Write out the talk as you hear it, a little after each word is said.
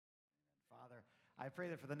I pray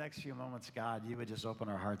that for the next few moments, God, you would just open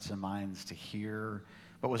our hearts and minds to hear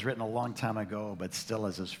what was written a long time ago, but still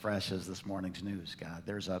is as fresh as this morning's news, God.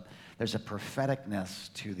 There's a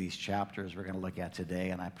propheticness to these chapters we're going to look at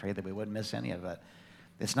today, and I pray that we wouldn't miss any of it.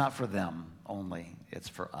 It's not for them only. It's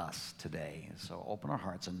for us today. So open our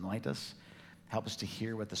hearts, anoint us, help us to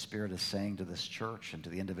hear what the Spirit is saying to this church and to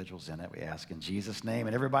the individuals in it. We ask in Jesus' name.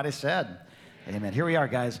 And everybody said, amen. Here we are,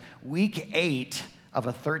 guys. Week 8 of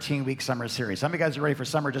a 13-week summer series. Some of you guys are ready for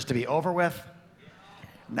summer just to be over with?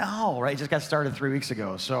 No, right? It just got started 3 weeks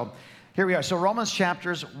ago. So here we are. So Romans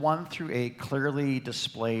chapters 1 through 8 clearly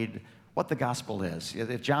displayed what the gospel is.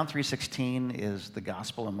 If John 3:16 is the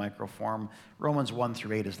gospel in micro form, Romans 1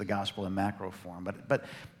 through 8 is the gospel in macro form. But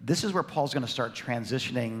this is where Paul's going to start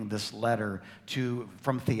transitioning this letter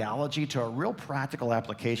from theology to a real practical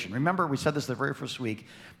application. Remember, we said this the very first week,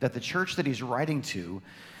 that the church that he's writing to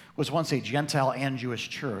was once a Gentile and Jewish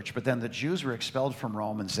church, but then the Jews were expelled from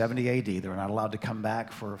Rome in 70 AD. They were not allowed to come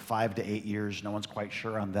back for 5 to 8 years. No one's quite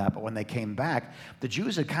sure on that. But when they came back, the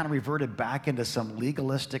Jews had kind of reverted back into some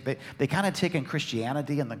legalistic, they kind of taken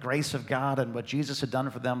Christianity and the grace of God and what Jesus had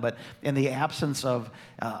done for them, but in the absence of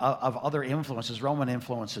other influences, Roman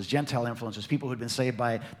influences, Gentile influences, people who'd been saved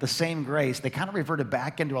by the same grace, they kind of reverted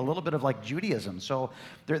back into a little bit of like Judaism. So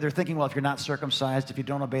they're thinking, well, if you're not circumcised, if you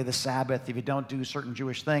don't obey the Sabbath, if you don't do certain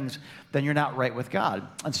Jewish things, then you're not right with God.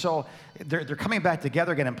 And so they're coming back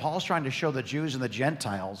together again, and Paul's trying to show the Jews and the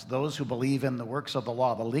Gentiles, those who believe in the works of the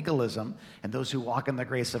law, the legalism, and those who walk in the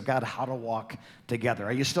grace of God, how to walk together.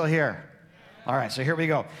 Are you still here? All right, so here we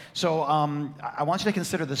go. So I want you to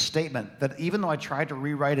consider this statement that even though I tried to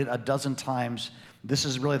rewrite it a dozen times, this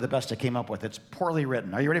is really the best I came up with. It's poorly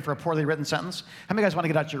written. Are you ready for a poorly written sentence? How many of you guys want to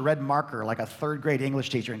get out your red marker like a third grade English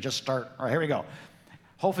teacher and just start? All right, here we go.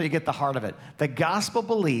 Hopefully you get the heart of it. The gospel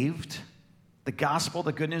believed, the gospel,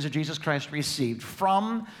 the good news of Jesus Christ received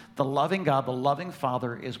from the loving God, the loving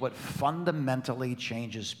Father, is what fundamentally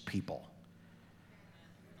changes people.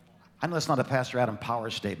 I know that's not a Pastor Adam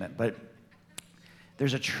Powers statement, but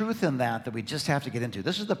there's a truth in that we just have to get into.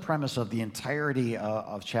 This is the premise of the entirety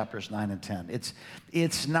of chapters 9 and 10.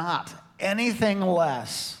 It's not anything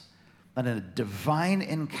less than a divine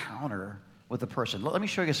encounter with a person. Let me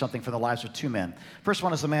show you something from the lives of two men. First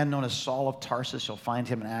one is the man known as Saul of Tarsus. You'll find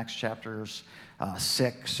him in Acts chapters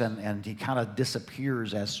 6, and he kind of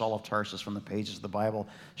disappears as Saul of Tarsus from the pages of the Bible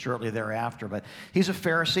shortly thereafter. But he's a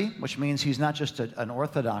Pharisee, which means he's not just an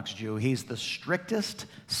Orthodox Jew. He's the strictest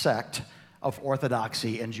sect of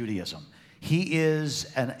orthodoxy in Judaism. He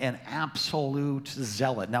is an absolute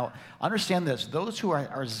zealot. Now, understand this. Those who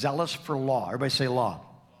are zealous for law, everybody say law.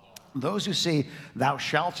 Those who see thou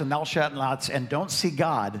shalt and thou shalt not and don't see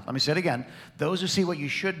God, let me say it again, those who see what you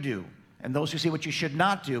should do and those who see what you should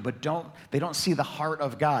not do, but they don't see the heart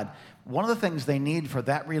of God. One of the things they need for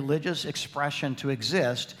that religious expression to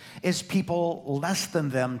exist is people less than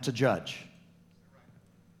them to judge.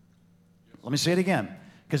 Let me say it again,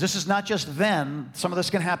 because this is not just then. Some of this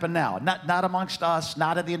can happen now. Not amongst us,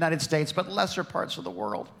 not in the United States, but lesser parts of the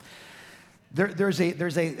world. There's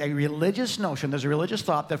a religious notion, there's a religious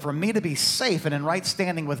thought that for me to be safe and in right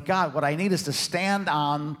standing with God, what I need is to stand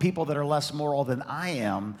on people that are less moral than I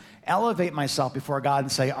am, elevate myself before God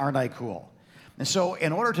and say, aren't I cool? And so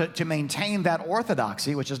in order to maintain that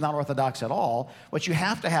orthodoxy, which is not orthodox at all, what you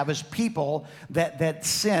have to have is people that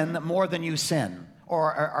sin more than you sin,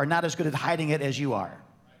 or are not as good at hiding it as you are.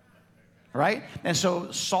 Right? And so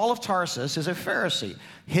Saul of Tarsus is a Pharisee.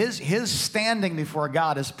 His standing before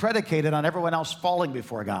God is predicated on everyone else falling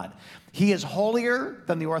before God. He is holier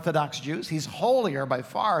than the Orthodox Jews. He's holier by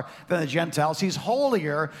far than the Gentiles. He's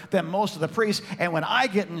holier than most of the priests. And when I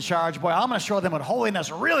get in charge, boy, I'm going to show them what holiness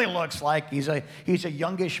really looks like. He's a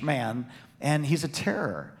youngish man, and he's a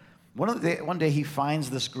terror. One day he finds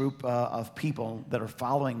this group of people that are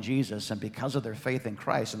following Jesus, and because of their faith in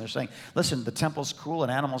Christ, and they're saying, listen, the temple's cool,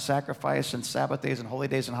 and animal sacrifice, and Sabbath days, and holy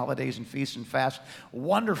days, and holidays, and feasts, and fasts,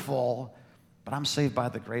 wonderful, but I'm saved by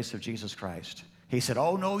the grace of Jesus Christ. He said,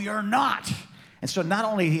 oh, no, you're not. And so not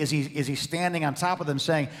only is he standing on top of them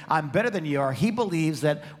saying, I'm better than you are, he believes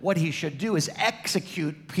that what he should do is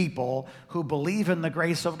execute people who believe in the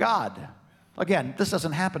grace of God. Again, this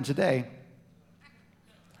doesn't happen today.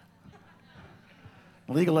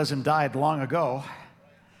 Legalism died long ago.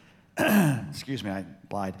 Excuse me, I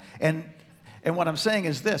lied. And what I'm saying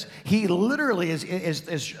is this. He literally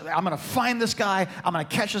is I'm going to find this guy. I'm going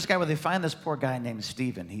to catch this guy. Where they find this poor guy named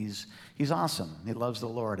Stephen. He's awesome. He loves the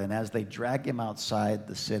Lord. And as they drag him outside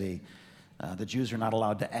the city, the Jews are not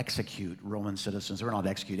allowed to execute Roman citizens. They were not allowed to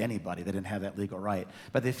execute anybody. They didn't have that legal right.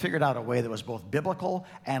 But they figured out a way that was both biblical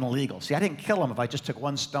and legal. See, I didn't kill him if I just took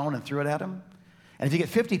one stone and threw it at him. And if you get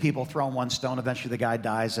 50 people throwing one stone, eventually the guy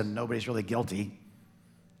dies and nobody's really guilty.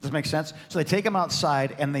 Does that make sense? So they take them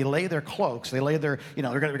outside and they lay their cloaks. They lay their,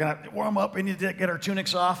 they're going to warm up. We need to get our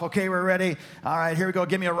tunics off. Okay, we're ready. All right, here we go.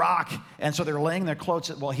 Give me a rock. And so they're laying their cloaks.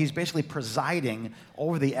 Well, he's basically presiding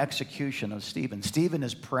over the execution of Stephen. Stephen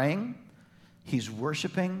is praying, he's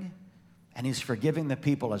worshiping, and he's forgiving the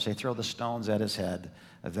people as they throw the stones at his head.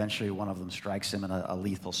 Eventually, one of them strikes him in a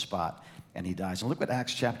lethal spot, and he dies. And look what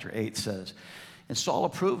Acts chapter 8 says. And Saul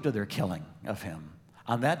approved of their killing of him.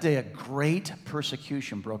 On that day, a great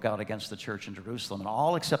persecution broke out against the church in Jerusalem, and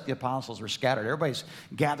all except the apostles were scattered. Everybody's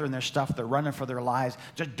gathering their stuff. They're running for their lives.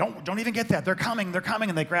 Just don't even get that. They're coming.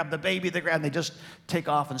 And they grab the baby. And they just take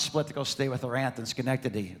off and split to go stay with their aunt in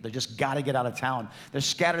Schenectady. They just got to get out of town. They're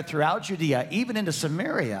scattered throughout Judea, even into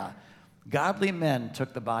Samaria. Godly men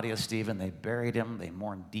took the body of Stephen. They buried him. They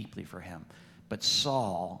mourned deeply for him. But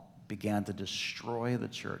Saul began to destroy the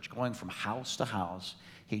church, going from house to house.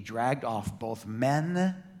 He dragged off both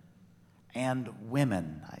men and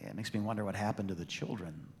women. It makes me wonder what happened to the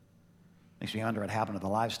children. It makes me wonder what happened to the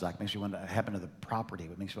livestock. It makes me wonder what happened to the property.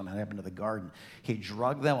 It makes me wonder what happened to the garden. He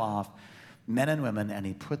drugged them off, men and women, and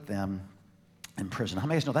he put them in prison. How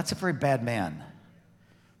many of you know that's a very bad man?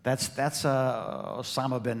 That's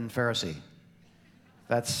Osama bin Pharisee.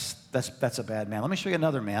 That's a bad man. Let me show you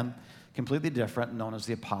another man, completely different, known as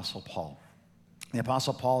the Apostle Paul. The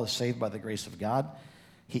Apostle Paul is saved by the grace of God.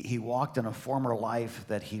 He walked in a former life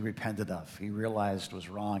that he repented of. He realized was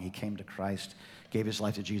wrong. He came to Christ, gave his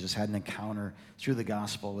life to Jesus, had an encounter through the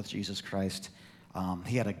gospel with Jesus Christ.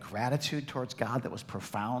 He had a gratitude towards God that was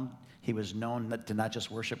profound. He was known to not just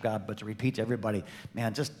worship God, but to repeat to everybody,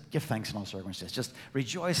 man, just give thanks in all circumstances. Just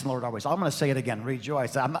rejoice in the Lord always. I'm going to say it again,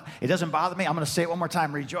 rejoice. It doesn't bother me. I'm going to say it one more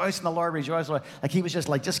time, rejoice in the Lord, rejoice. Lord. Like he was just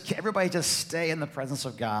everybody just stay in the presence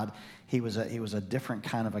of God. He was a different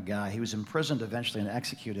kind of a guy. He was imprisoned eventually and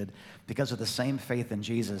executed because of the same faith in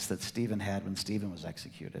Jesus that Stephen had when Stephen was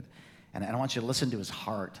executed. And I want you to listen to his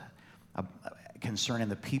heart concerning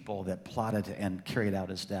the people that plotted and carried out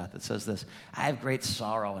his death. It says this, I have great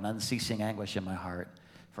sorrow and unceasing anguish in my heart,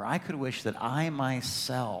 for I could wish that I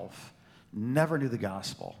myself never knew the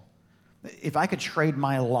gospel. If I could trade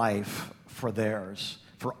my life for theirs,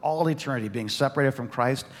 for all eternity, being separated from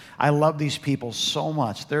Christ, I love these people so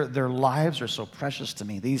much. Their lives are so precious to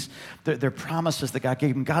me. Their promises that God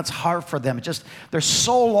gave them, God's heart for them. They're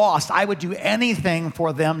so lost. I would do anything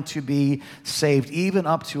for them to be saved, even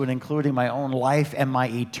up to and including my own life and my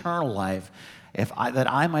eternal life, that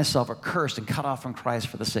I myself are cursed and cut off from Christ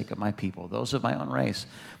for the sake of my people, those of my own race,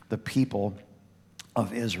 the people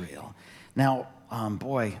of Israel. Now,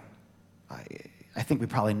 I think we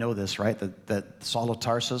probably know this, right? That Saul of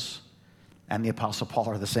Tarsus and the Apostle Paul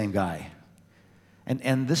are the same guy.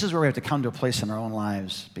 And this is where we have to come to a place in our own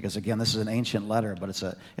lives, because again, this is an ancient letter, but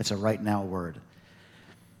it's a right now word.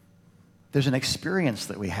 There's an experience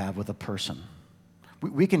that we have with a person.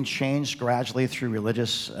 We can change gradually through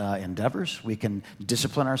religious endeavors. We can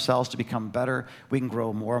discipline ourselves to become better. We can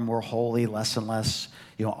grow more and more holy, less and less,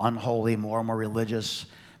 unholy, more and more religious.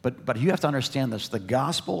 But you have to understand this. The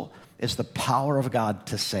gospel is the power of God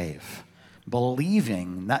to save.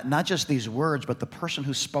 Believing, not just these words, but the person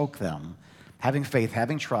who spoke them, having faith,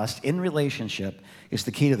 having trust in relationship is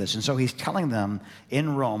the key to this. And so he's telling them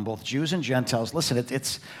in Rome, both Jews and Gentiles, listen,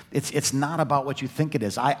 it's not about what you think it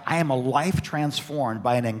is. I am a life transformed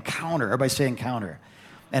by an encounter. Everybody say encounter.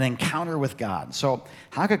 An encounter with God. So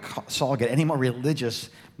how could Saul get any more religious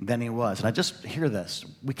than he was? And I just hear this.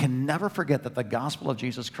 We can never forget that the gospel of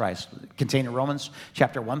Jesus Christ, contained in Romans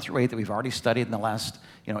chapter 1 through 8, that we've already studied in the last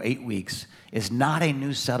 8 weeks, is not a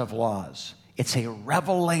new set of laws. It's a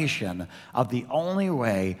revelation of the only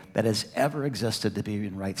way that has ever existed to be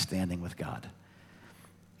in right standing with God.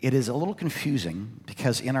 It is a little confusing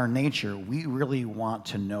because in our nature, we really want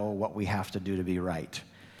to know what we have to do to be right.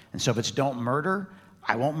 And so if it's don't murder,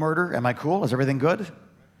 I won't murder. Am I cool? Is everything good?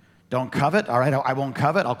 Don't covet. All right, I won't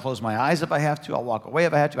covet. I'll close my eyes if I have to. I'll walk away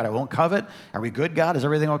if I have to, but I won't covet. Are we good, God? Is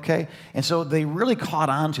everything okay? And so they really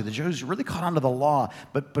the Jews really caught on to the law.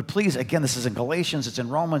 But please, again, this is in Galatians, it's in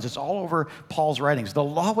Romans, it's all over Paul's writings. The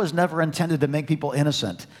law was never intended to make people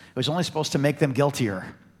innocent. It was only supposed to make them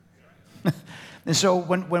guiltier. And so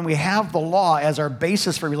when we have the law as our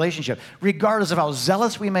basis for relationship, regardless of how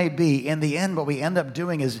zealous we may be, in the end, what we end up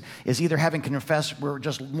doing is either having confessed we're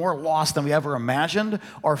just more lost than we ever imagined,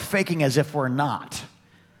 or faking as if we're not.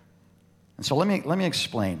 And so let me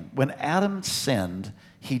explain. When Adam sinned,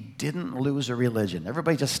 he didn't lose a religion.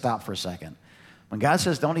 Everybody just stop for a second. When God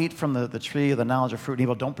says, don't eat from the tree of the knowledge of fruit and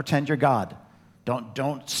evil, don't pretend you're God.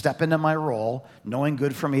 Don't step into my role, knowing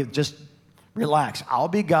good from evil. Just Relax. I'll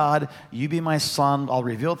be God. You be my son. I'll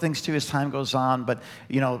reveal things to you as time goes on. But,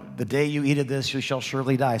 the day you eat of this, you shall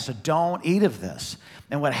surely die. So don't eat of this.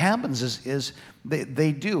 And what happens is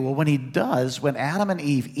they do. Well, when Adam and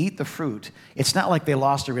Eve eat the fruit, it's not like they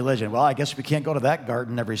lost their religion. Well, I guess we can't go to that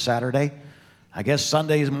garden every Saturday. I guess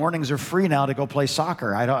Sundays mornings are free now to go play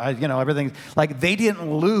soccer. Everything. Like, they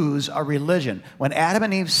didn't lose a religion. When Adam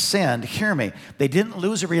and Eve sinned, hear me, they didn't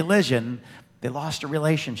lose a religion. They lost a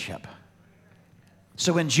relationship.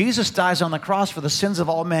 So when Jesus dies on the cross for the sins of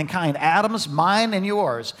all mankind, Adam's, mine, and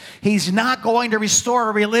yours, he's not going to restore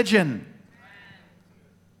a religion.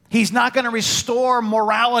 He's not going to restore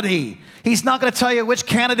morality. He's not going to tell you which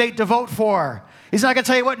candidate to vote for. He's not going to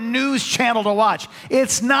tell you what news channel to watch.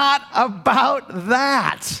 It's not about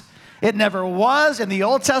that. It never was in the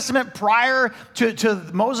Old Testament prior to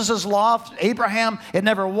Moses' law, Abraham. It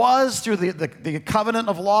never was through the covenant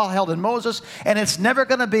of law held in Moses. And it's never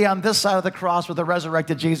going to be on this side of the cross with the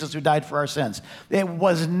resurrected Jesus who died for our sins. It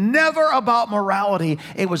was never about morality.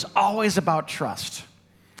 It was always about trust.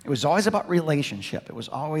 It was always about relationship. It was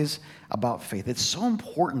always about faith. It's so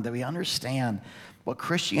important that we understand what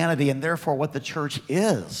Christianity and therefore what the church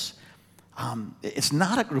is. It's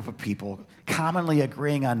not a group of people commonly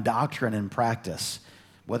agreeing on doctrine and practice,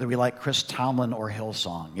 whether we like Chris Tomlin or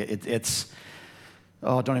Hillsong.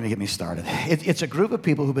 Don't even get me started. It's a group of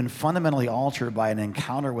people who've been fundamentally altered by an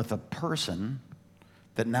encounter with a person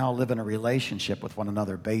that now live in a relationship with one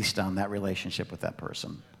another based on that relationship with that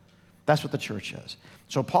person. That's what the church is.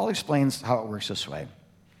 So Paul explains how it works this way.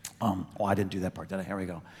 I didn't do that part, did I? Here we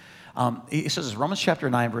go. He says, Romans chapter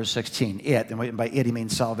 9, verse 16, and by it he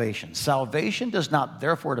means salvation. Salvation does not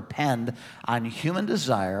therefore depend on human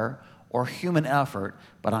desire or human effort,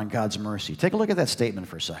 but on God's mercy. Take a look at that statement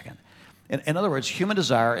for a second. In other words, human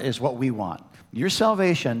desire is what we want. Your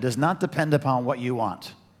salvation does not depend upon what you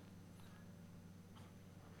want.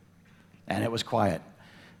 And it was quiet.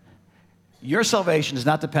 Your salvation does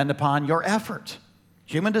not depend upon your effort.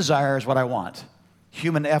 Human desire is what I want.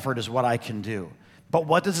 Human effort is what I can do. But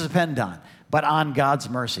what does it depend on? But on God's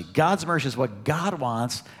mercy. God's mercy is what God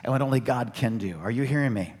wants and what only God can do. Are you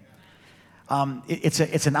hearing me? It's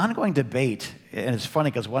an ongoing debate, and it's funny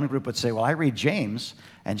because one group would say, well, I read James,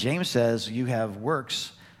 and James says you have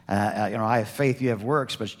works. I have faith, you have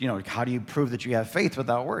works, but how do you prove that you have faith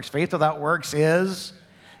without works? Faith without works is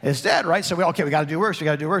dead, right? So we got to do works. We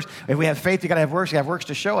got to do works. If we have faith, we got to have works. We have works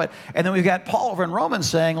to show it. And then we've got Paul over in Romans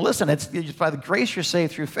saying, listen, it's by the grace you're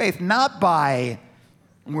saved through faith, not by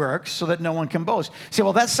works, so that no one can boast. See,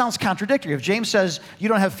 well, that sounds contradictory. If James says you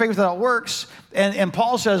don't have faith without works, and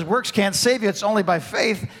Paul says works can't save you, it's only by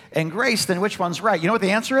faith and grace, then which one's right? You know what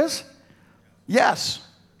the answer is? Yes.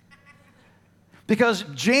 Because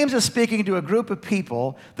James is speaking to a group of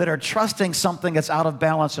people that are trusting something that's out of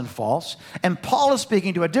balance and false. And Paul is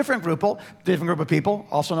speaking to a different group of people,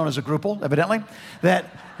 also known as a groupal, evidently, that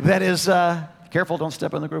is, careful, don't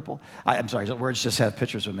step on the groupal. I'm sorry, words just have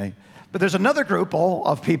pictures of me. But there's another group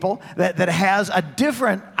of people that has a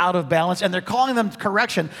different out of balance, and they're calling them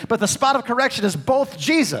correction. But the spot of correction is both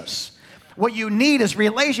Jesus. What you need is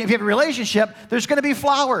relationship. If you have a relationship, there's going to be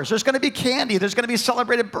flowers. There's going to be candy. There's going to be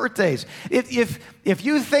celebrated birthdays. If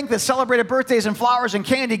you think that celebrated birthdays and flowers and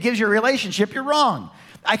candy gives you a relationship, you're wrong.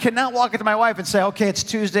 I cannot walk into my wife and say, okay, it's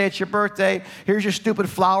Tuesday, it's your birthday. Here's your stupid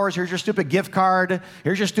flowers. Here's your stupid gift card.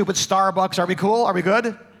 Here's your stupid Starbucks. Are we cool? Are we good?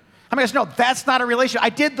 How many of you guys know that's not a relationship? I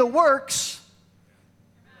did the works,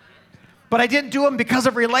 but I didn't do them because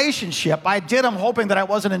of relationship. I did them hoping that I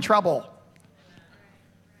wasn't in trouble.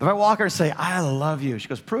 If I walk her and say, I love you, she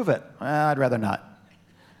goes, prove it. I'd rather not.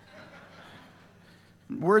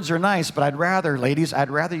 Words are nice, but ladies, I'd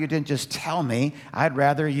rather you didn't just tell me. I'd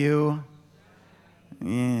rather you,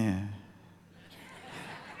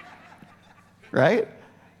 right?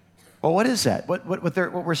 Well, what is that? What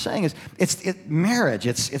we're saying is it's marriage,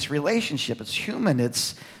 it's relationship, it's human,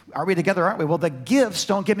 are we together, aren't we? Well, the gifts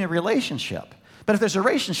don't give me a relationship. But if there's a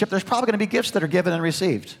relationship, there's probably going to be gifts that are given and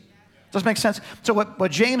received. Does that make sense? So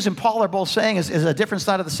what James and Paul are both saying is a different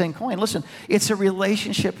side of the same coin. Listen, it's a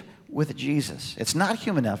relationship with Jesus. It's not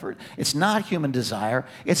human effort. It's not human desire.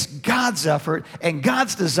 It's God's effort and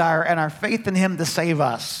God's desire and our faith in him to save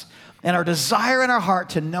us. And our desire in our heart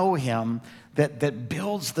to know him that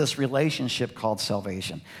builds this relationship called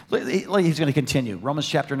salvation. He's going to continue. Romans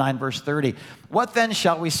chapter 9, verse 30. What then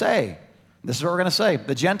shall we say? This is what we're going to say.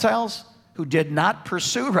 The Gentiles who did not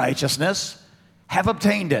pursue righteousness have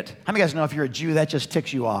obtained it. How many of you guys know if you're a Jew, that just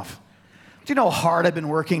ticks you off? Do you know how hard I've been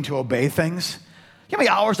working to obey things? You know how many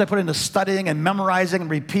hours I put into studying and memorizing and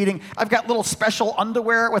repeating? I've got little special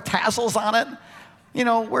underwear with tassels on it.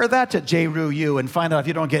 Wear that to J-Roo-U and find out if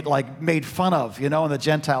you don't get made fun of, and the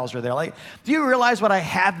Gentiles are there. Do you realize what I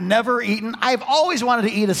have never eaten? I've always wanted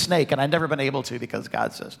to eat a snake, and I've never been able to because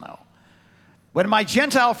God says no. When my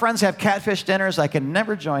Gentile friends have catfish dinners, I can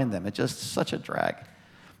never join them. It's just such a drag.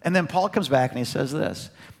 And then Paul comes back and he says this,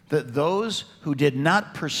 that those who did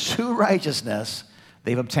not pursue righteousness,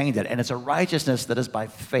 they've obtained it. And it's a righteousness that is by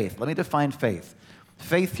faith. Let me define faith.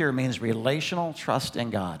 Faith here means relational trust in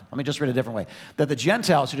God. Let me just read it a different way. That the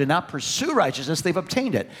Gentiles who did not pursue righteousness, they've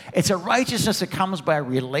obtained it. It's a righteousness that comes by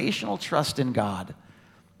relational trust in God.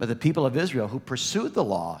 But the people of Israel who pursued the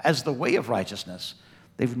law as the way of righteousness,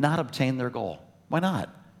 they've not obtained their goal. Why not?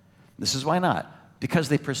 This is why not. Because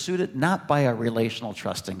they pursued it not by a relational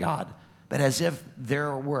trust in God, but as if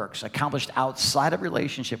their works accomplished outside of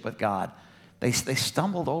relationship with God, they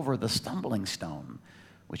stumbled over the stumbling stone,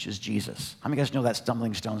 which is Jesus. How many of you guys know that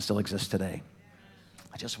stumbling stone still exists today?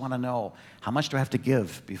 I just want to know, how much do I have to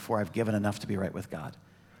give before I've given enough to be right with God?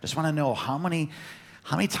 Just want to know how many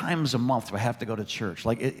times a month do I have to go to church?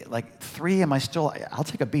 Like 3, I'll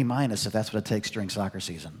take a B- if that's what it takes during soccer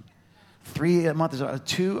season. 3 a month is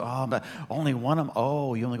 2, but only 1 of them.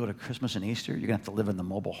 Oh, you only go to Christmas and Easter? You're going to have to live in the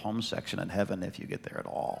mobile home section in heaven if you get there at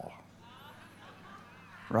all.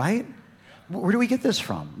 Right? Where do we get this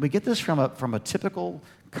from? We get this from a typical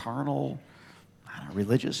carnal,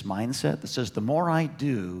 religious mindset that says, the more I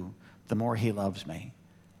do, the more he loves me.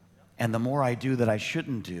 And the more I do that I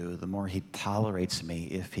shouldn't do, the more he tolerates me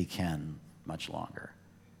if he can much longer.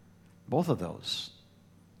 Both of those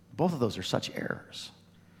are such errors.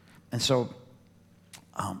 And so,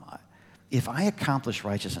 if I accomplish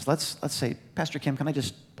righteousness, let's say, Pastor Kim, can I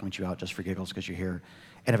just point you out just for giggles because you're here?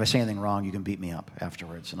 And if I say anything wrong, you can beat me up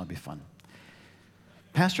afterwards, and it'll be fun.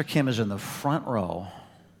 Pastor Kim is in the front row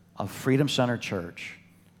of Freedom Center Church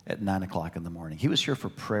at 9 o'clock in the morning. He was here for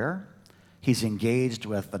prayer. He's engaged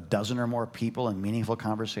with a dozen or more people in meaningful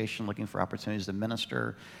conversation, looking for opportunities to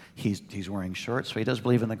minister. He's wearing shorts, so he does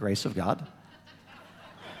believe in the grace of God.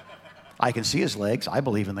 I can see his legs. I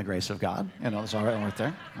believe in the grace of God. It's all right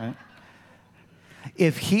there, right?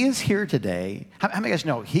 If he is here today, how many of you guys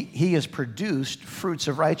know he has produced fruits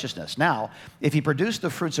of righteousness? Now, if he produced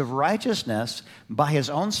the fruits of righteousness by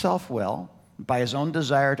his own self-will, by his own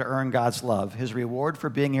desire to earn God's love, his reward for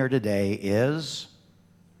being here today is...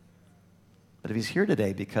 But if he's here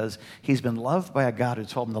today because he's been loved by a God who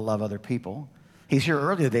told him to love other people, he's here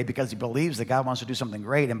early today because he believes that God wants to do something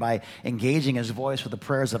great, and by engaging his voice with the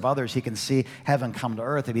prayers of others, he can see heaven come to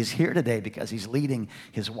earth. If he's here today because he's leading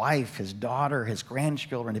his wife, his daughter, his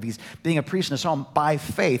grandchildren, if he's being a priest in his home by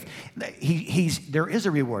faith, there is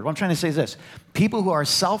a reward. What I'm trying to say is this. People who are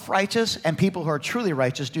self-righteous and people who are truly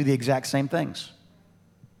righteous do the exact same things.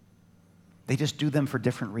 They just do them for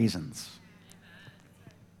different reasons.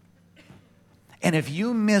 And if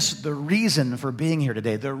you miss the reason for being here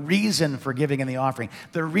today, the reason for giving in the offering,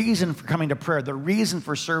 the reason for coming to prayer, the reason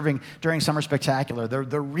for serving during Summer Spectacular,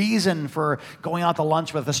 the reason for going out to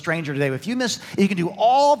lunch with a stranger today, if you miss, you can do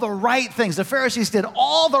all the right things. The Pharisees did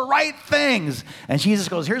all the right things. And Jesus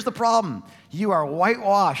goes, here's the problem. You are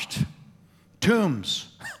whitewashed tombs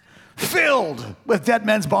filled with dead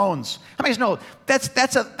men's bones. How many of you know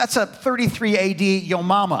that's a 33 AD yo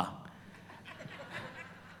mama?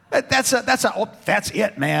 That's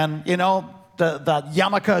it, man. The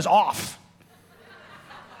yarmulke is off.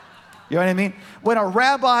 You know what I mean? When a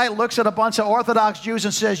rabbi looks at a bunch of Orthodox Jews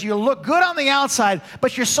and says, you look good on the outside,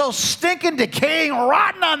 but you're so stinking, decaying,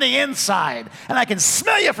 rotten on the inside, and I can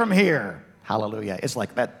smell you from here. Hallelujah. It's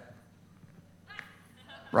like that.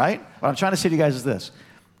 Right? What I'm trying to say to you guys is this.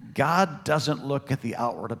 God doesn't look at the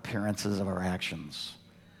outward appearances of our actions.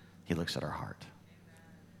 He looks at our heart.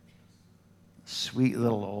 Sweet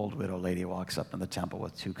little old widow lady walks up in the temple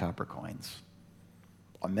with 2 copper coins.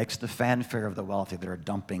 Amidst the fanfare of the wealthy that are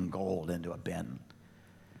dumping gold into a bin.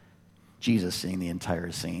 Jesus, seeing the entire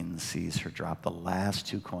scene, sees her drop the last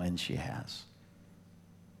 2 coins she has.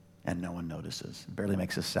 And no one notices. It barely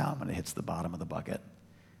makes a sound when it hits the bottom of the bucket.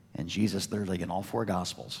 And Jesus, literally in all 4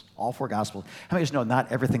 Gospels, how many of you know not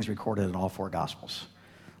everything's recorded in all 4 Gospels?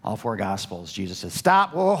 All 4 Gospels, Jesus says,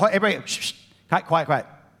 stop, whoa, everybody, shh, quiet.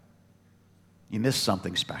 You missed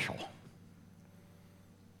something special.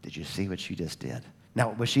 Did you see what she just did?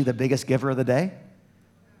 Now, was she the biggest giver of the day?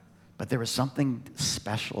 But there was something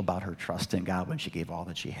special about her trust in God when she gave all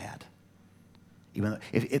that she had. Even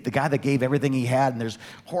if the guy that gave everything he had, and there's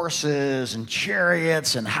horses and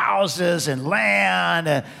chariots and houses and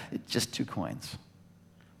land, just 2 coins.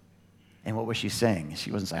 And what was she saying? She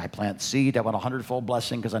wasn't saying, I plant seed, I want 100-fold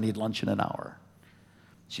blessing because I need lunch in an hour.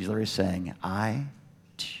 She's literally saying, I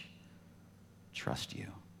trust you.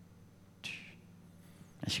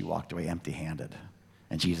 And she walked away empty-handed.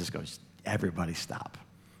 And Jesus goes, everybody stop.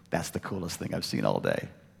 That's the coolest thing I've seen all day.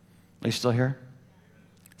 Are you still here?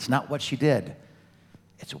 It's not what she did.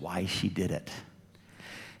 It's why she did it.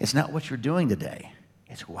 It's not what you're doing today.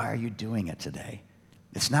 It's why are you doing it today?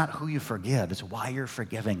 It's not who you forgive. It's why you're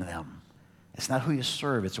forgiving them. It's not who you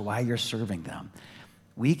serve. It's why you're serving them.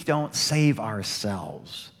 We don't save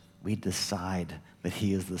ourselves. We decide that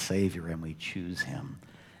he is the Savior, and we choose him.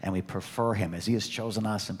 And we prefer him as he has chosen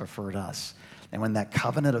us and preferred us. And when that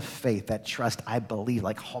covenant of faith, that trust, I believe,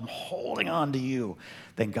 like I'm holding on to you,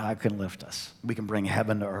 then God can lift us. We can bring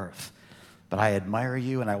heaven to earth. But I admire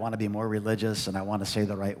you, and I want to be more religious, and I want to say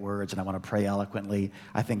the right words, and I want to pray eloquently.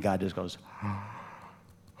 I think God just goes,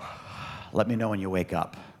 let me know when you wake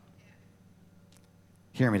up.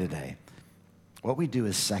 Hear me today. What we do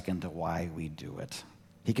is second to why we do it.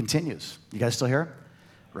 He continues. You guys still here?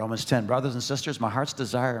 Romans 10, brothers and sisters, my heart's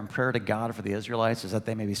desire and prayer to God for the Israelites is that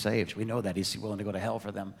they may be saved. We know that. He's willing to go to hell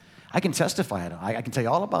for them. I can testify to them. I can tell you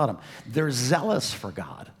all about them. They're zealous for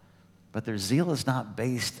God, but their zeal is not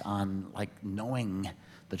based on like knowing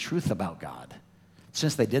the truth about God.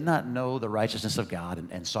 Since they did not know the righteousness of God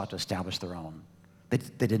and sought to establish their own,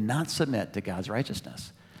 they did not submit to God's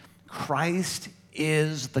righteousness. Christ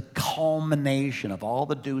is the culmination of all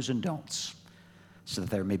the do's and don'ts, so that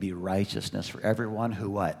there may be righteousness for everyone who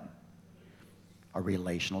what? A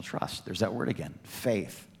relational trust. There's that word again.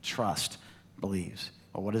 Faith, trust, believes.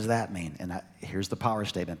 Well, what does that mean? And here's the power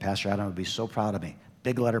statement. Pastor Adam would be so proud of me.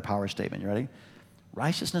 Big letter power statement. You ready?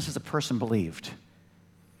 Righteousness is a person believed.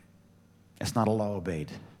 It's not a law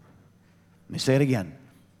obeyed. Let me say it again.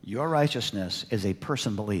 Your righteousness is a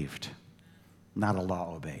person believed, not a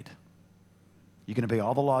law obeyed. You can obey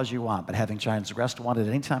all the laws you want, but having transgressed one at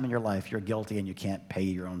any time in your life, you're guilty and you can't pay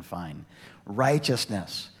your own fine.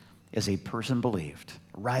 Righteousness is a person believed.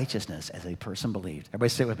 Righteousness is a person believed. Everybody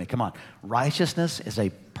say it with me. Come on. Righteousness is a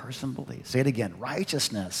person believed. Say it again.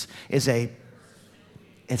 Righteousness is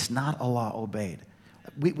it's not a law obeyed.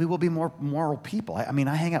 We will be more moral people. I mean,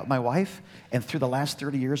 I hang out with my wife, and through the last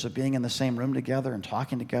 30 years of being in the same room together and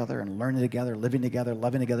talking together and learning together, living together,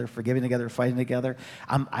 loving together, forgiving together, fighting together,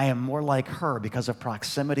 I am more like her because of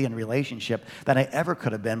proximity and relationship than I ever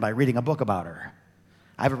could have been by reading a book about her.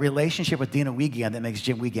 I have a relationship with Dina Wiegand that makes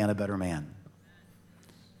Jim Wiegand a better man.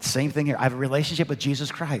 Same thing here. I have a relationship with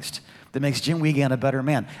Jesus Christ that makes Jim Wiegand a better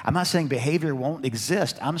man. I'm not saying behavior won't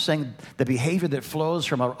exist. I'm saying the behavior that flows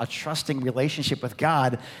from a trusting relationship with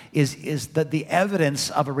God is the evidence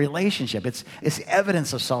of a relationship. It's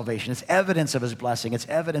evidence of salvation. It's evidence of his blessing. It's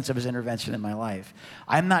evidence of his intervention in my life.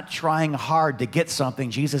 I'm not trying hard to get something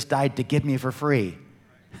Jesus died to give me for free.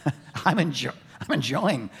 I'm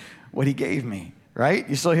enjoying what he gave me, right?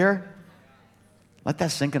 You still here? Let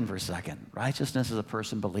that sink in for a second. Righteousness is a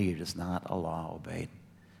person believed. It's not a law obeyed.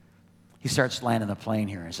 He starts landing the plane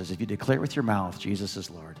here and says, if you declare with your mouth Jesus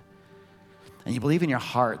is Lord, and you believe in your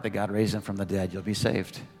heart that God raised him from the dead, you'll be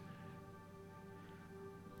saved.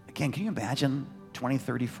 Again, can you imagine 20,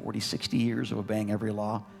 30, 40, 60 years of obeying every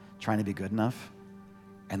law, trying to be good enough?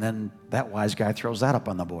 And then that wise guy throws that up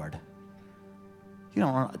on the board.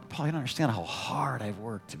 Paul, you don't understand how hard I've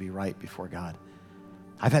worked to be right before God.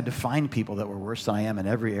 I've had to find people that were worse than I am in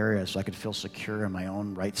every area so I could feel secure in my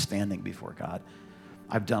own right standing before God.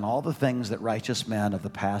 I've done all the things that righteous men of the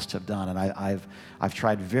past have done, and I've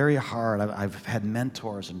tried very hard. I've had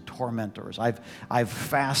mentors and tormentors. I've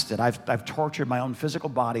fasted. I've tortured my own physical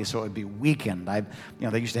body so it would be weakened.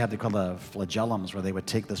 They used to have, they called the flagellums, where they would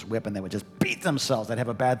take this whip and they would just beat themselves. They'd have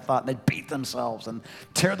a bad thought and they'd beat themselves and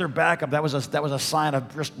tear their back up. That was a sign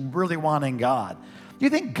of just really wanting God. Do you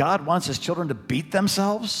think God wants his children to beat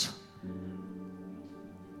themselves?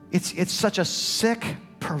 It's such a sick,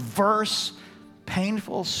 perverse,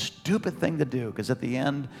 painful, stupid thing to do, because at the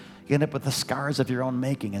end, you end up with the scars of your own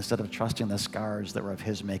making instead of trusting the scars that were of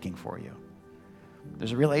his making for you.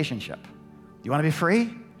 There's a relationship. You want to be free?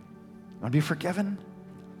 You want to be forgiven?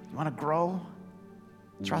 You want to grow?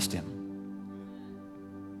 Trust him.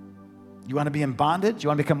 You want to be in bondage? You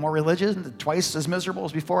want to become more religious, twice as miserable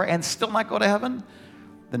as before, and still not go to heaven?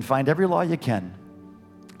 Then find every law you can,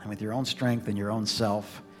 and with your own strength and your own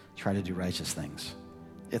self, try to do righteous things.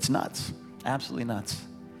 It's nuts. Absolutely nuts.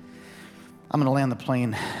 I'm going to land the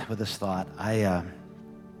plane with this thought.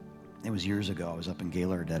 It was years ago. I was up in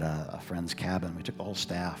Gaylord at a friend's cabin. We took the whole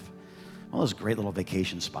staff. One of those great little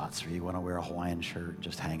vacation spots where you want to wear a Hawaiian shirt and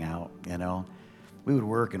just hang out, We would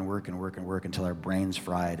work and work and work and work until our brains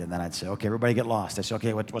fried, and then I'd say, okay, everybody get lost. I'd say,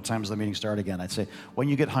 okay, what time does the meeting start again? I'd say, when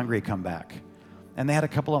you get hungry, come back. And they had a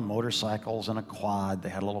couple of motorcycles and a quad. They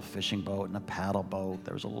had a little fishing boat and a paddle boat.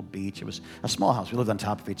 There was a little beach. It was a small house. We lived on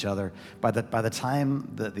top of each other. By the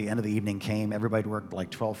time the end of the evening came, everybody worked like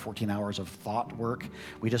 12, 14 hours of thought work.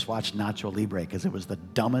 We just watched Nacho Libre because it was the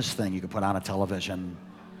dumbest thing you could put on a television.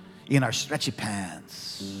 In our stretchy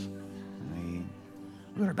pants.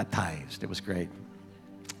 We were baptized. It was great.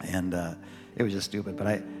 And it was just stupid.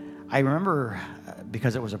 But I remember,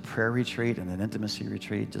 because it was a prayer retreat and an intimacy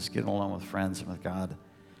retreat, just getting along with friends and with God,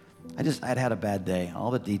 I'd had a bad day. All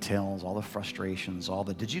the details, all the frustrations,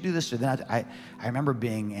 did you do this or that? I remember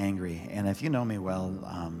being angry. And if you know me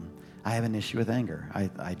well, I have an issue with anger.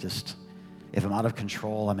 If I'm out of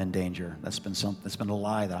control, I'm in danger. That's been a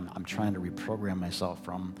lie that I'm trying to reprogram myself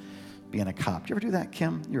from being a cop. Do you ever do that,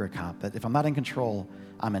 Kim? You're a cop. That if I'm not in control,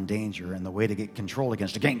 I'm in danger. And the way to get control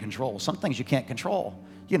against to gain control, some things you can't control.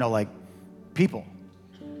 Like people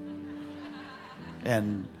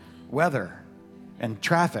and weather and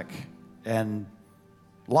traffic and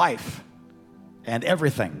life and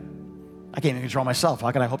everything. I can't even control myself.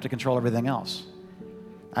 How can I hope to control everything else?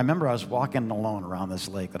 I remember I was walking alone around this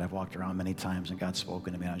lake that I've walked around many times, and God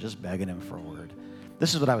spoken to me. I was just begging him for a word.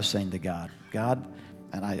 This is what I was saying to God. God,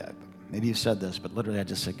 and maybe you've said this, but literally I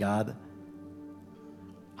just said, God,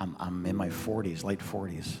 I'm in my 40s, late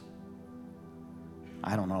 40s.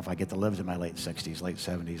 I don't know if I get to live to my late 60s, late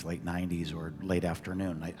 70s, late 90s, or late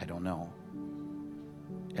afternoon. I don't know.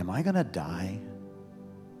 Am I going to die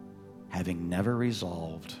having never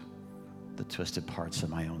resolved the twisted parts of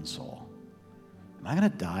my own soul? Am I going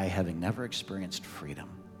to die having never experienced freedom?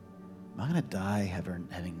 Am I going to die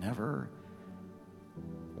having never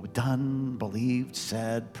done, believed,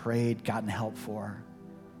 said, prayed, gotten help for?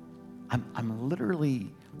 I'm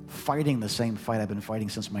literally fighting the same fight I've been fighting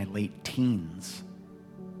since my late teens.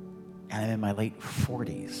 And I'm in my late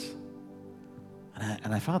 40s.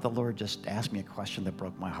 And I felt the Lord just asked me a question that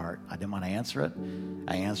broke my heart. I didn't want to answer it.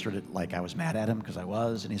 I answered it like I was mad at him, because I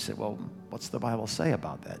was. And he said, well, what's the Bible say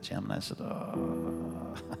about that, Jim? And I said,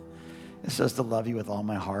 it says to love you with all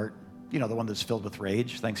my heart. The one that's filled with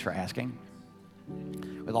rage. Thanks for asking.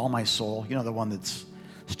 With all my soul. The one that's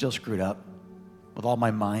still screwed up. With all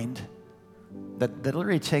my mind. That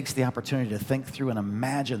literally takes the opportunity to think through and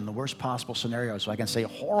imagine the worst possible scenario so I can say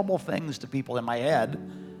horrible things to people in my head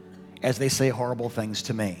as they say horrible things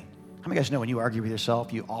to me. How many of you guys know when you argue with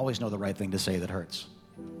yourself, you always know the right thing to say that hurts?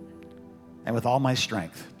 And with all my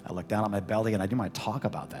strength, I look down on my belly and I do my talk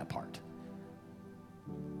about that part.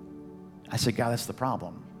 I say, God, that's the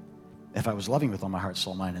problem. If I was loving with all my heart,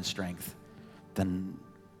 soul, mind, and strength, then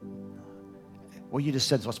what you just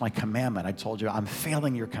said is what's my commandment. I told you I'm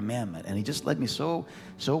failing your commandment. And he just led me so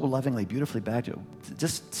lovingly, beautifully back to it.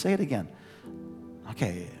 Just say it again.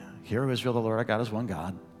 Okay, hear, O Israel, the Lord our God is one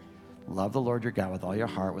God. Love the Lord your God with all your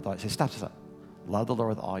heart. Say, stop. Love the Lord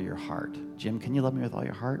with all your heart. Jim, can you love me with all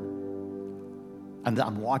your heart? And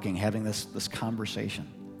I'm walking, having this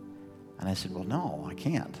conversation. And I said, well, no, I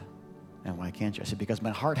can't. And why can't you? I said, because my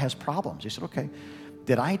heart has problems. He said, okay.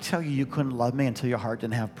 Did I tell you couldn't love me until your heart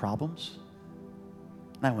didn't have problems?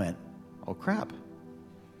 And I went, oh, crap.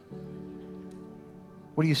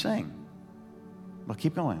 What are you saying? Well,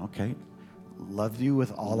 keep going. Okay. Love you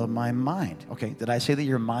with all of my mind. Okay. Did I say that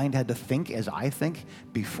your mind had to think as I think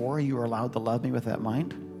before you were allowed to love me with that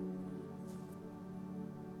mind?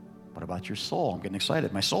 What about your soul? I'm getting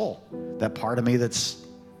excited. My soul, that part of me that's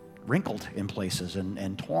wrinkled in places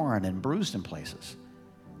and torn and bruised in places.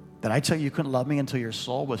 Did I tell you you couldn't love me until your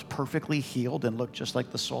soul was perfectly healed and looked just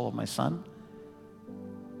like the soul of my son?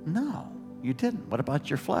 No, you didn't. What about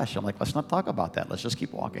your flesh? I'm like, let's not talk about that. Let's just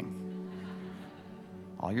keep walking.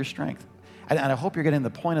 All your strength. And I hope you're getting the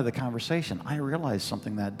point of the conversation. I realized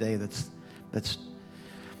something that day it's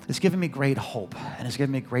given me great hope, and it's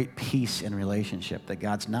given me great peace in relationship, that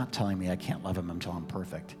God's not telling me I can't love him until I'm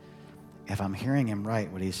perfect. If I'm hearing him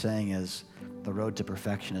right, what he's saying is the road to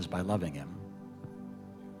perfection is by loving him.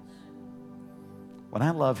 When I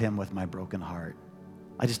love him with my broken heart,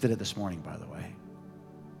 I just did it this morning, by the way.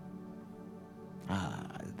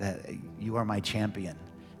 That you are my champion.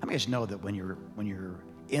 How many of you guys know that when you're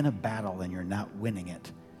in a battle and you're not winning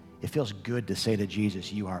it, it feels good to say to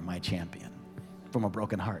Jesus, you are my champion, from a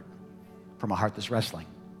broken heart, from a heart that's wrestling.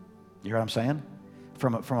 You hear what I'm saying?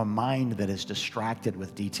 From a mind that is distracted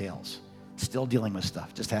with details, still dealing with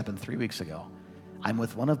stuff. Just happened 3 weeks ago. I'm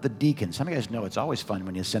with one of the deacons. Some of you guys know it's always fun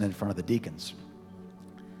when you sit in front of the deacons.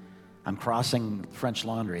 I'm crossing French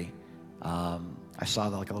Laundry. I saw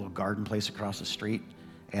like a little garden place across the street,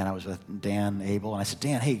 and I was with Dan Abel, and I said,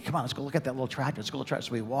 Dan, hey, come on, let's go look at that little tractor. Let's go look at the tractor.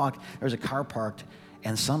 So we walked. There was a car parked,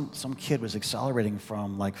 And some kid was accelerating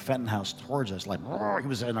from like Fenton House towards us, like, he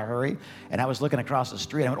was in a hurry. And I was looking across the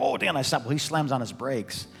street. I went, oh, damn, I stopped. Well, he slams on his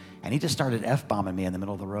brakes. And he just started F-bombing me in the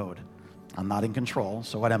middle of the road. I'm not in control,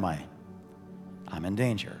 so what am I? I'm in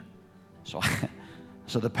danger.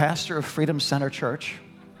 So the pastor of Freedom Center Church,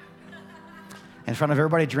 in front of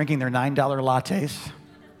everybody drinking their $9 lattes,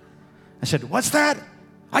 I said, what's that?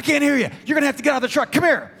 I can't hear you. You're going to have to get out of the truck. Come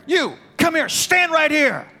here. You, come here. Stand right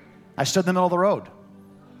here. I stood in the middle of the road.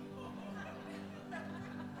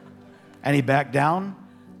 And he backed down.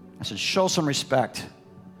 I said, show some respect.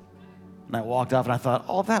 And I walked off and I thought,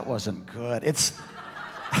 oh, that wasn't good. It's,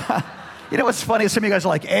 you know what's funny? Some of you guys are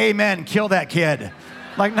like, amen, kill that kid.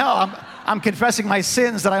 I'm like, no, I'm confessing my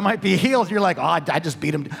sins that I might be healed. You're like, oh, I just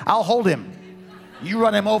beat him. I'll hold him. You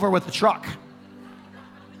run him over with the truck.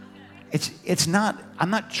 It's not,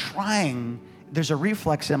 I'm not trying. There's a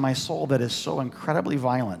reflex in my soul that is so incredibly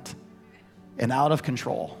violent and out of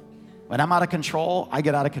control. When I'm out of control, I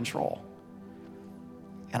get out of control.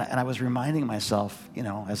 And I was reminding myself, you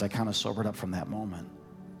know, as I kind of sobered up from that moment,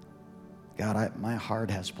 God, my heart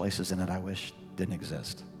has places in it I wish didn't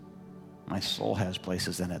exist. My soul has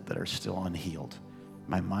places in it that are still unhealed.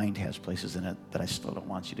 My mind has places in it that I still don't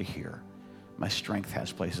want you to hear. My strength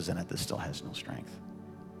has places in it that still has no strength.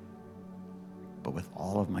 But with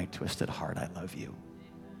all of my twisted heart, I love you.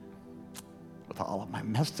 With all of my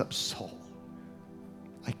messed up soul,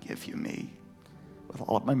 I give you me. With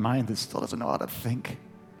all of my mind that still doesn't know how to think.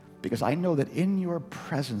 Because I know that in your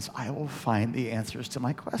presence, I will find the answers to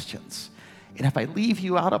my questions. And if I leave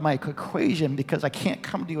you out of my equation because I can't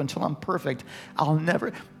come to you until I'm perfect,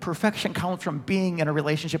 perfection comes from being in a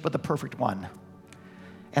relationship with the perfect one.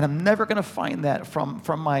 And I'm never going to find that from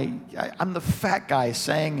I'm the fat guy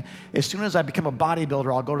saying, as soon as I become a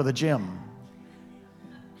bodybuilder, I'll go to the gym.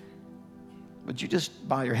 Would you just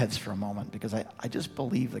bow your heads for a moment? Because I just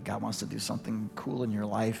believe that God wants to do something cool in your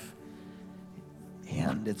life.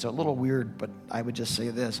 And it's a little weird, but I would just say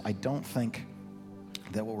this. I don't think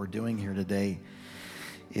that what we're doing here today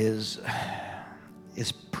is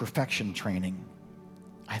perfection training.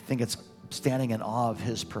 I think it's standing in awe of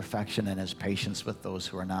his perfection and his patience with those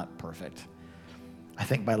who are not perfect. I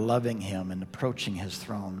think by loving him and approaching his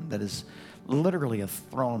throne, that is literally a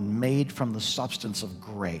throne made from the substance of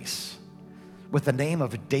grace. With the name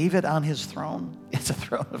of David on his throne, it's a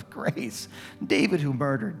throne of grace. David who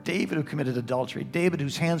murdered, David who committed adultery, David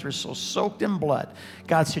whose hands were so soaked in blood.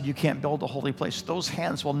 God said, you can't build a holy place. Those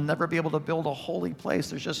hands will never be able to build a holy place.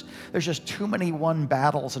 There's just too many won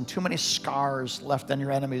battles and too many scars left on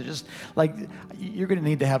your enemies. Just like, you're going to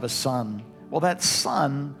need to have a son. Well, that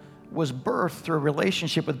son was birthed through a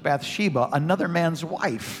relationship with Bathsheba, another man's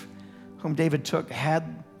wife, whom David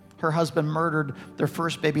had her husband murdered, their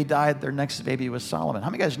first baby died, their next baby was Solomon.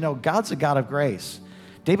 How many of you guys know God's a God of grace?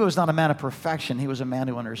 David was not a man of perfection. He was a man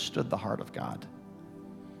who understood the heart of God.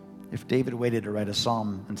 If David waited to write a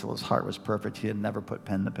psalm until his heart was perfect, he had never put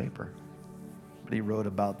pen to paper. But he wrote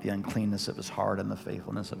about the uncleanness of his heart and the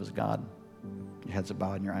faithfulness of his God. Your heads are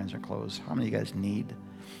bowed and your eyes are closed. How many of you guys need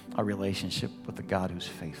a relationship with the God who's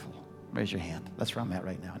faithful? Raise your hand. That's where I'm at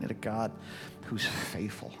right now. I need a God who's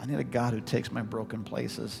faithful. I need a God who takes my broken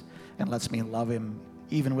places and lets me love him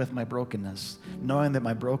even with my brokenness, knowing that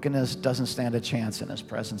my brokenness doesn't stand a chance in his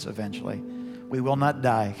presence eventually. We will not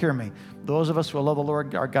die. Hear me. Those of us who love the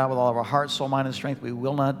Lord our God with all of our heart, soul, mind, and strength, we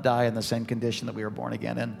will not die in the same condition that we were born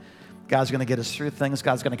again in. God's going to get us through things.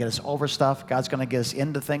 God's going to get us over stuff. God's going to get us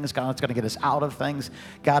into things. God's going to get us out of things.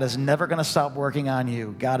 God is never going to stop working on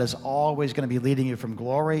you. God is always going to be leading you from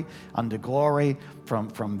glory unto glory,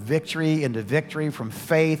 from victory into victory, from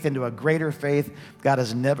faith into a greater faith. God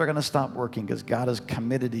is never going to stop working because God is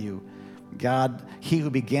committed to you. God, he who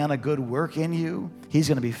began a good work in you, he's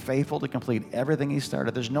going to be faithful to complete everything he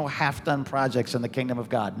started. There's no half-done projects in the kingdom of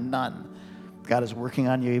God. None. God is working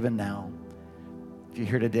on you even now. If you're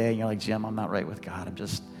here today and you're like, Jim, I'm not right with God.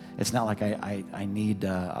 It's not like I need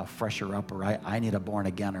a fresher up or I need a born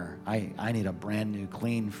againer. I need a brand new,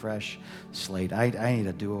 clean, fresh slate. I need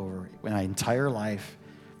a do-over. My entire life,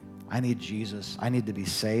 I need Jesus. I need to be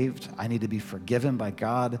saved. I need to be forgiven by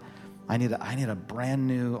God. I need a brand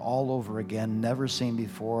new, all over again, never seen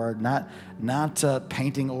before, not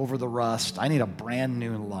painting over the rust. I need a brand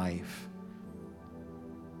new life.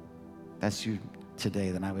 That's you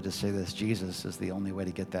today. Then I would just say this: Jesus is the only way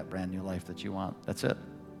to get that brand new life that you want. That's it.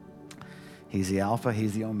 He's the Alpha,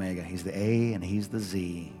 he's the Omega, he's the A, and he's the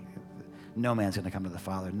Z. No man's going to come to the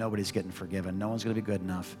Father. Nobody's getting forgiven. No one's going to be good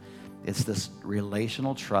enough. It's this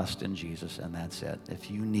relational trust in Jesus, and that's it.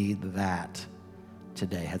 If you need that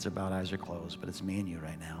today, heads are bowed, eyes are closed, but it's me and you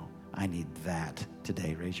right now. I need that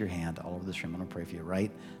today. Raise your hand all over this room. I'm going to pray for you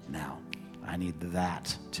right now. I need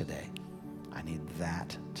that today. I need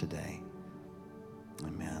that today.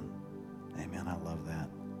 Amen. Amen. I love that.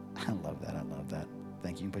 I love that. I love that.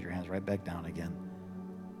 Thank you. You can put your hands right back down again.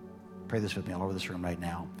 Pray this with me all over this room right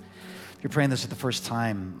now. If you're praying this for the first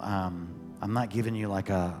time, I'm not giving you like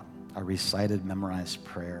a recited, memorized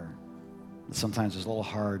prayer. Sometimes it's a little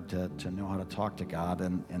hard to know how to talk to God,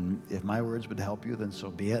 and if my words would help you, then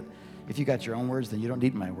so be it. If you got your own words, then you don't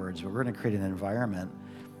need my words, but we're going to create an environment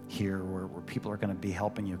here where people are going to be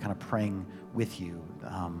helping you, kind of praying with you. We're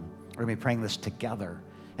going to be praying this together,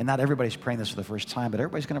 and not everybody's praying this for the first time, but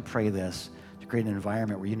everybody's going to pray this to create an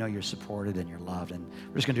environment where you know you're supported and you're loved, and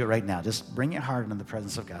we're just going to do it right now. Just bring your heart into the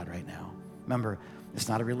presence of God right now. Remember, it's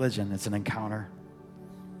not a religion, it's an encounter.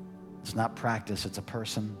 It's not practice, it's a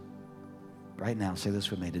person. Right now, say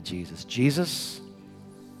this with me to Jesus. Jesus,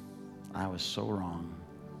 I was so wrong,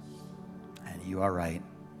 and you are right.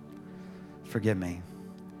 Forgive me.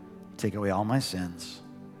 Take away all my sins.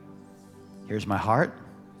 Here's my heart.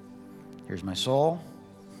 Here's my soul.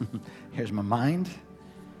 Here's my mind.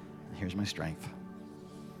 Here's my strength.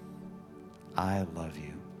 I love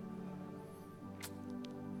you.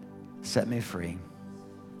 Set me free.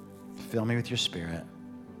 Fill me with your spirit.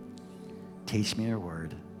 Teach me your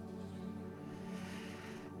word.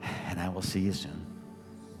 And I will see you soon.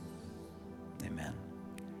 Amen.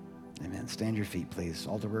 Amen. Stand your feet, please.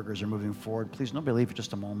 Altar workers are moving forward. Please, nobody leave for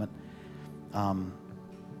just a moment.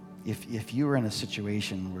 If you are in a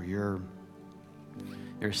situation where you're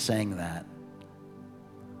saying that,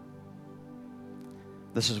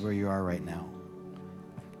 this is where you are right now.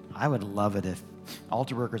 I would love it if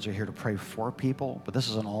altar workers are here to pray for people, but this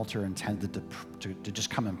is an altar intended to just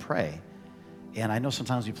come and pray. And I know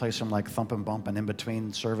sometimes we play some like thump and bump and in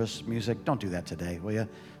between service music. Don't do that today, will you?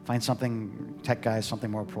 Find something, tech guys, something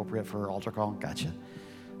more appropriate for altar call. Gotcha.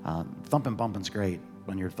 Thump and bumping's great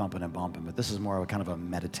when you're thumping and bumping, but this is more of a kind of a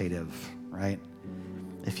meditative, right?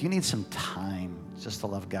 If you need some time just to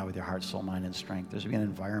love God with your heart, soul, mind, and strength, there's going to be an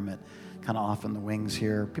environment kind of off in the wings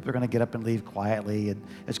here. People are going to get up and leave quietly, and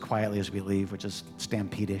as quietly as we leave, which is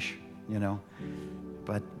stampede-ish, you know.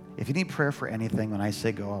 But if you need prayer for anything, when I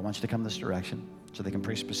say go, I want you to come this direction so they can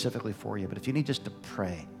pray specifically for you. But if you need just to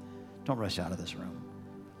pray, don't rush out of this room.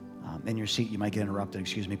 In your seat, you might get interrupted.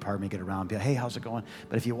 Excuse me, pardon me, get around. Be like, hey, how's it going?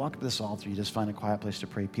 But if you walk up to this altar, you just find a quiet place to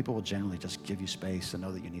pray, people will generally just give you space and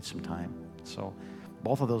know that you need some time. So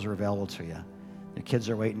both of those are available to you. Your kids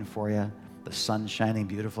are waiting for you. The sun's shining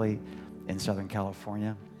beautifully in Southern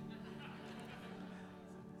California.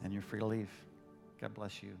 And you're free to leave. God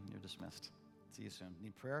bless you. You're dismissed. See you soon.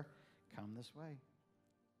 Need prayer? Come this way.